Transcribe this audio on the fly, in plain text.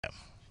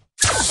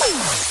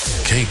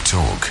Cape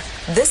Talk.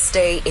 This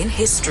day in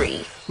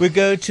history. We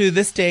go to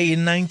this day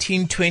in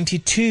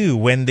 1922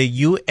 when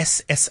the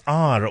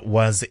USSR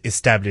was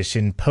established.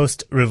 In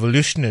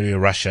post-revolutionary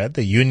Russia,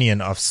 the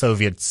Union of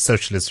Soviet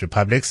Socialist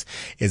Republics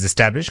is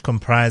established,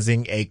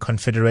 comprising a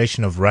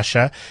confederation of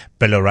Russia,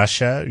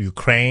 Belarus,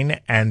 Ukraine,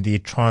 and the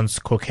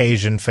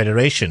Transcaucasian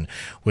Federation,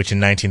 which in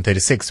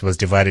 1936 was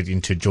divided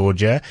into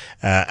Georgia,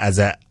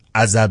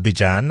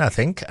 Azerbaijan,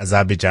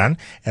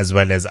 as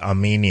well as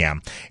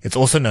Armenia. It's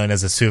also known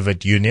as the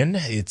Soviet Union.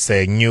 It's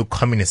a new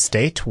communist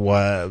state,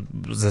 was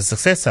the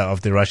successor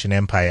of the Russian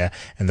Empire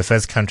and the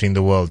first country in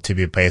the world to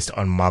be based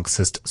on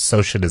Marxist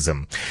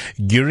socialism.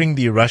 During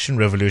the Russian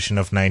Revolution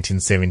of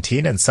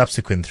 1917 and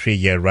subsequent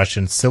 3-year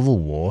Russian Civil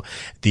War,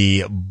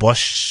 the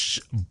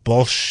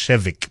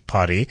Bolshevik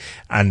Party,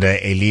 under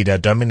a leader,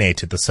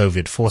 dominated the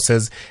Soviet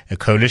forces. A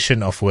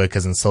coalition of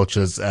workers and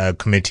socialist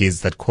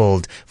committees that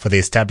called for the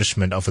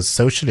establishment of a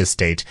socialist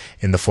state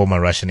in the former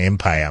Russian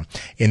Empire.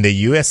 In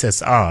the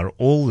USSR,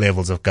 all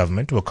levels of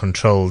government were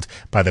controlled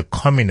by the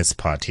Communist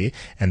Party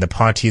and the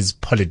party's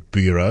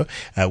Politburo,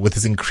 with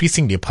its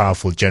increasingly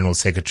powerful General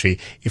Secretary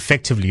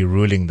effectively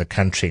ruling the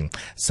country.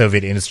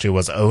 Soviet industry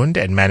was owned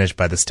and managed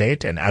by the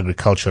state, and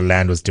agricultural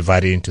land was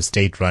divided into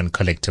state-run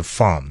collective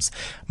farms.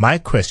 My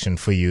question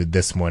for you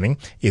this morning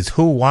is,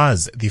 who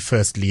was the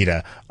first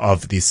leader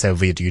of the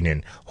Soviet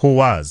Union? Who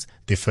was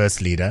the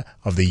first leader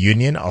of the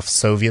Union of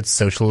Soviet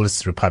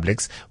Socialist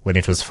Republics when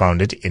it was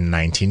founded in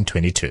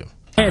 1922?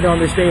 And on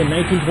this day in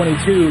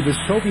 1922, the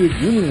Soviet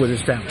Union was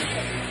established.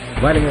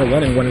 Vladimir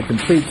Lenin wanted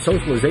complete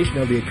socialization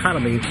of the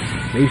economy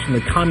based on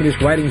the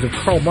communist writings of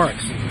Karl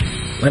Marx.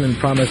 Lenin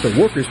promised a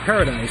workers'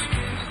 paradise,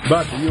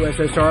 but the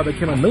USSR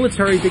became a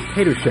military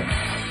dictatorship,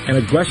 an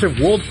aggressive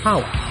world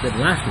power that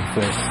lasted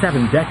for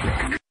 7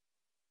 decades.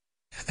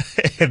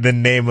 The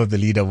name of the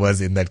leader was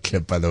in that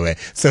clip, by the way,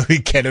 so we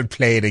cannot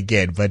play it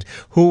again. But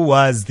who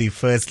was the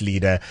first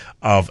leader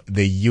of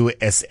the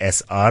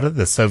USSR,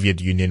 the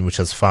Soviet Union, which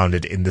was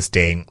founded in this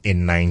day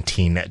in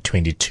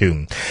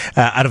 1922?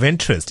 Out of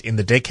interest, in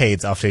the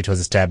decades after it was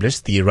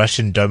established, the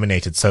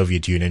Russian-dominated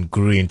Soviet Union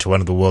grew into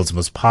one of the world's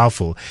most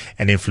powerful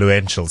and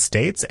influential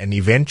states and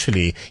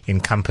eventually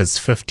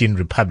encompassed 15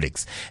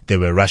 republics. There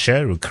were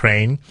Russia,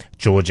 Ukraine,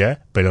 Georgia,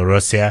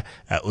 Belarus,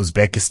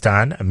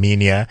 Uzbekistan,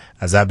 Armenia,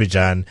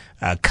 Azerbaijan,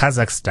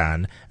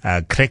 Kazakhstan,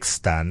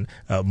 Kyrgyzstan,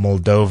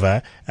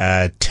 Moldova,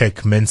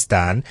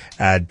 Turkmenistan,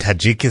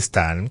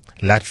 Tajikistan,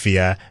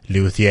 Latvia,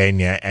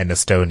 Lithuania, and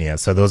Estonia.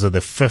 So those are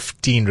the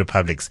 15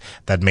 republics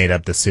that made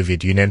up the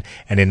Soviet Union.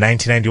 And in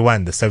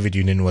 1991, the Soviet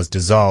Union was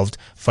dissolved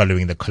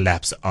following the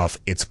collapse of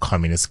its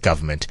communist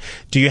government.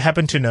 Do you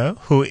happen to know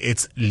who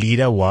its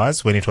leader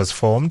was when it was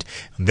formed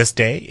on this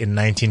day in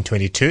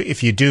 1922?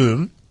 If you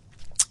do,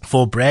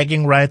 for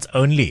bragging rights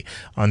only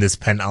on this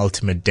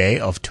penultimate day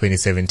of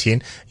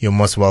 2017, you're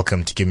most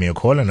welcome to give me a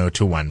call on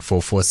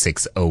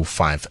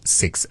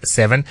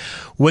 021-446-0567,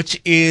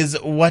 which is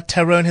what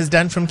Tyrone has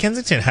done from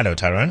Kensington. Hello,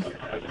 Tyrone.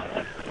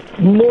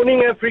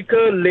 Morning, Africa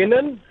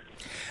Melane.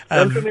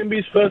 Don't remember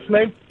his first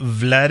name.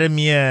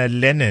 Vladimir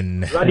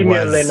Lenin was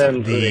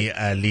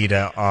the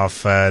leader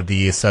of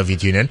the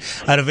Soviet Union.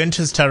 Out of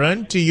interest,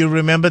 Tyrone, do you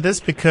remember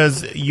this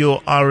because you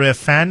are a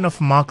fan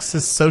of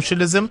Marxist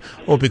socialism,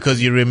 or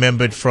because you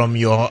remembered from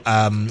your,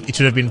 it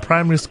should have been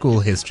primary school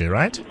history,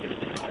 right?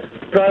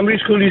 Primary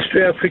school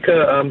history,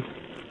 Africa.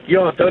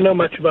 Don't know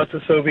much about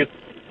the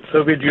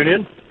Soviet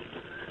Union.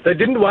 They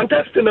didn't want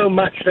us to know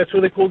much. That's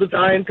why they called it the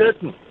Iron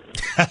Curtain.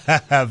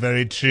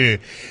 Very true.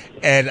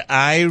 And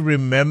I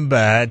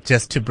remember,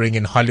 just to bring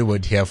in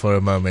Hollywood here for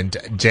a moment,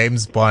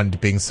 James Bond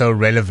being so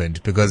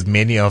relevant because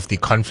many of the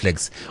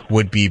conflicts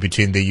would be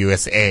between the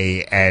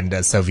USA and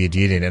the Soviet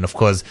Union. And of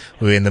course,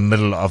 we were in the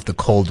middle of the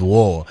Cold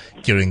War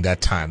during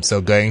that time. So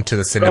going to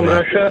the cinema.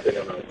 Russia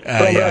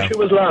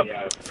with Love.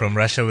 From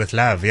Russia with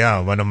Love, yeah.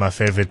 One of my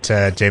favorite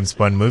James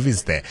Bond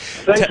movies there.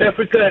 Thanks,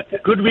 Africa.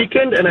 Good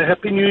weekend and a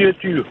Happy New Year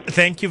to you.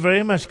 Thank you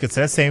very much, good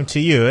sir. Same to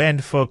you.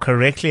 And for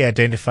correctly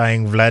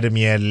identifying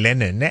Vladimir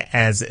Lenin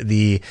as the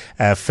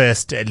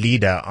first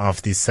leader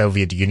of the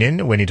Soviet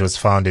Union when it was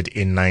founded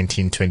in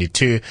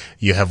 1922,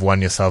 you have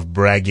won yourself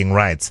bragging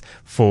rights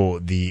for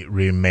the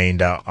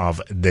remainder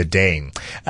of the day.